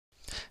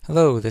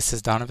Hello, this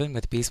is Donovan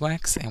with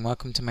Beeswax, and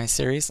welcome to my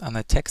series on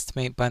the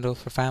TextMate bundle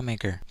for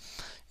FileMaker.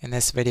 In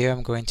this video,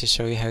 I'm going to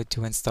show you how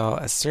to install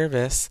a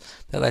service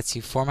that lets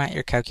you format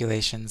your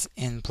calculations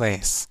in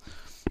place.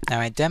 Now,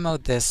 I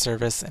demoed this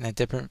service in a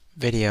different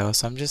video,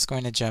 so I'm just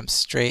going to jump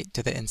straight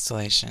to the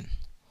installation.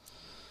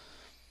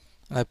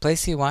 The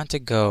place you want to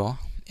go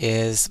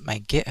is my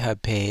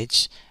GitHub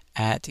page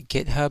at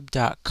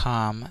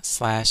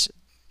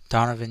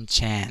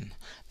github.com/DonovanChan.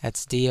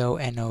 That's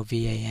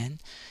DonovanChan.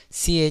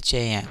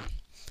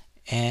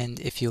 And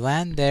if you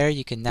land there,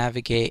 you can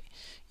navigate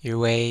your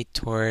way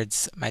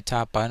towards my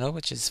top bundle,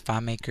 which is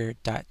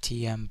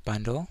FileMaker.tm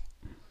bundle.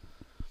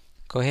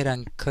 Go ahead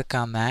and click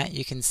on that.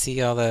 You can see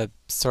all the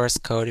source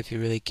code if you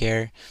really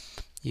care.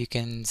 You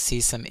can see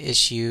some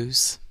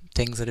issues,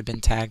 things that have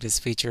been tagged as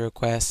feature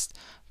requests,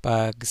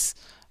 bugs.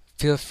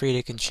 Feel free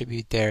to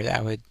contribute there.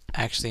 I would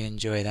actually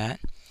enjoy that.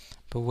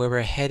 But where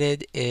we're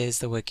headed is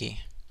the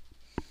wiki.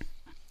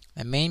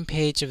 The main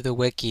page of the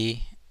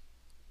wiki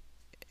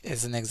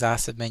is an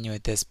exhaustive menu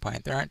at this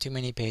point. There aren't too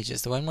many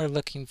pages. The one we're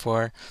looking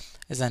for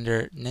is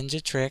under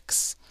Ninja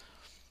Tricks,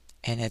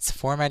 and it's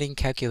formatting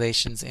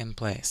calculations in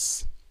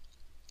place.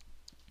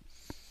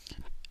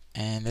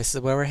 And this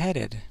is where we're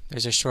headed.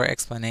 There's a short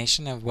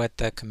explanation of what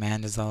the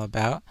command is all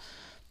about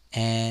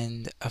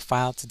and a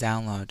file to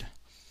download.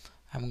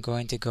 I'm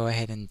going to go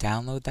ahead and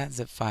download that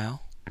zip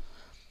file.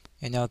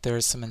 You note there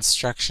are some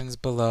instructions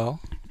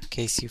below in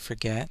case you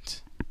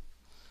forget.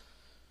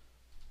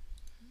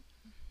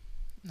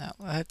 Now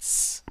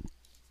let's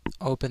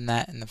open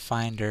that in the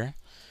Finder,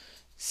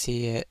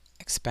 see it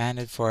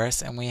expanded for us,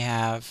 and we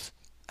have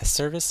a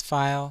service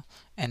file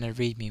and a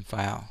README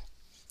file.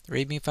 The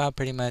README file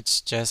pretty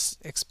much just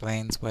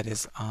explains what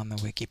is on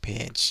the wiki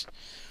page.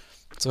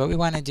 So what we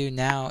want to do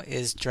now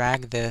is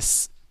drag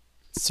this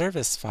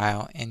service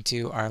file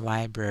into our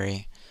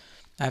library.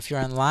 Now if you're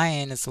on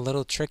Lion, it's a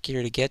little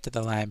trickier to get to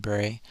the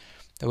library.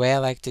 The way I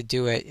like to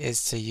do it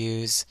is to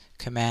use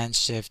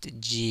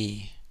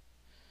Command-Shift-G.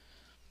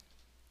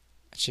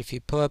 Which, if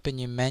you pull up in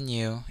your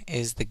menu,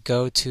 is the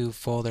go to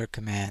folder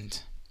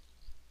command.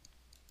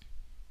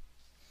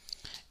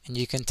 And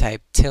you can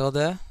type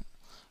tilde,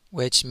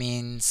 which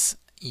means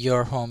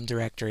your home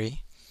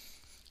directory.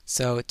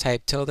 So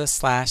type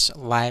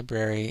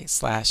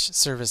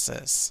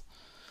tilde/library/services.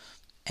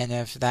 And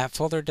if that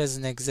folder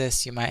doesn't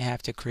exist, you might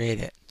have to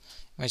create it.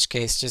 In which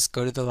case, just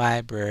go to the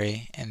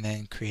library and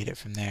then create it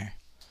from there.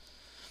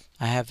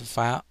 I have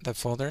the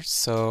folder,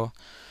 so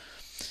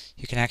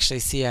you can actually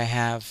see I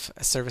have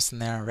a service in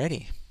there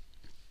already.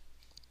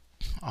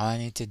 All I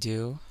need to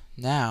do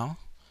now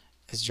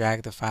is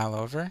drag the file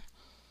over,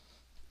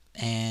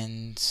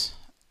 and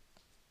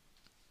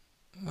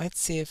let's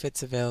see if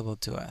it's available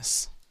to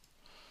us.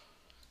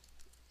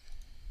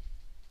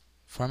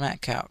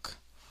 Format calc.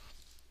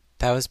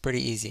 That was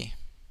pretty easy.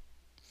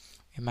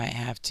 We might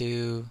have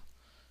to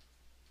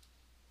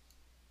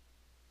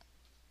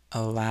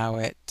allow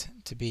it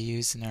to be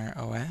used in our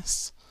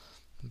OS.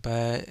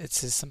 But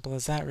it's as simple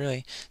as that,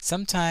 really.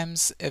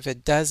 Sometimes, if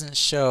it doesn't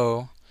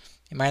show,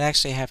 you might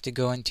actually have to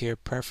go into your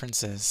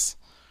preferences.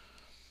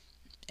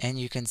 And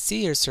you can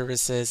see your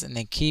services in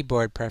the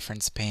keyboard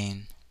preference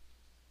pane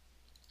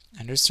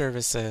under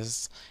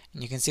services.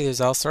 And you can see there's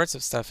all sorts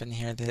of stuff in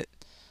here that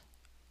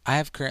I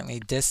have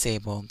currently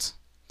disabled.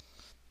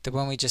 The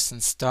one we just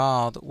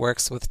installed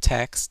works with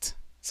text,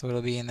 so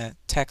it'll be in the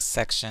text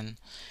section.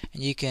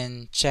 And you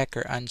can check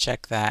or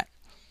uncheck that.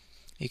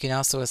 You can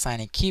also assign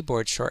a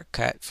keyboard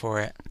shortcut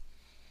for it,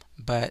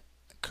 but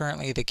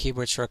currently the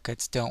keyboard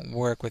shortcuts don't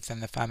work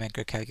within the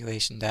FileMaker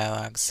calculation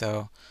dialog,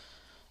 so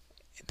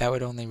that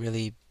would only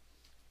really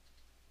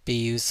be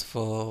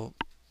useful,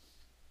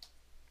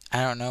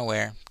 I don't know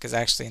where, because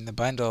actually in the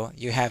bundle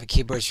you have a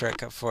keyboard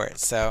shortcut for it,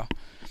 so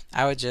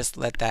I would just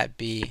let that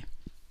be.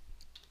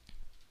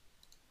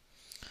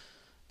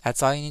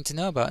 That's all you need to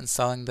know about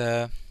installing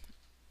the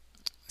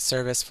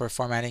service for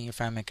formatting your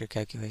FileMaker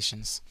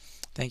calculations.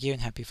 Thank you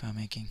and happy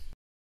FileMaking.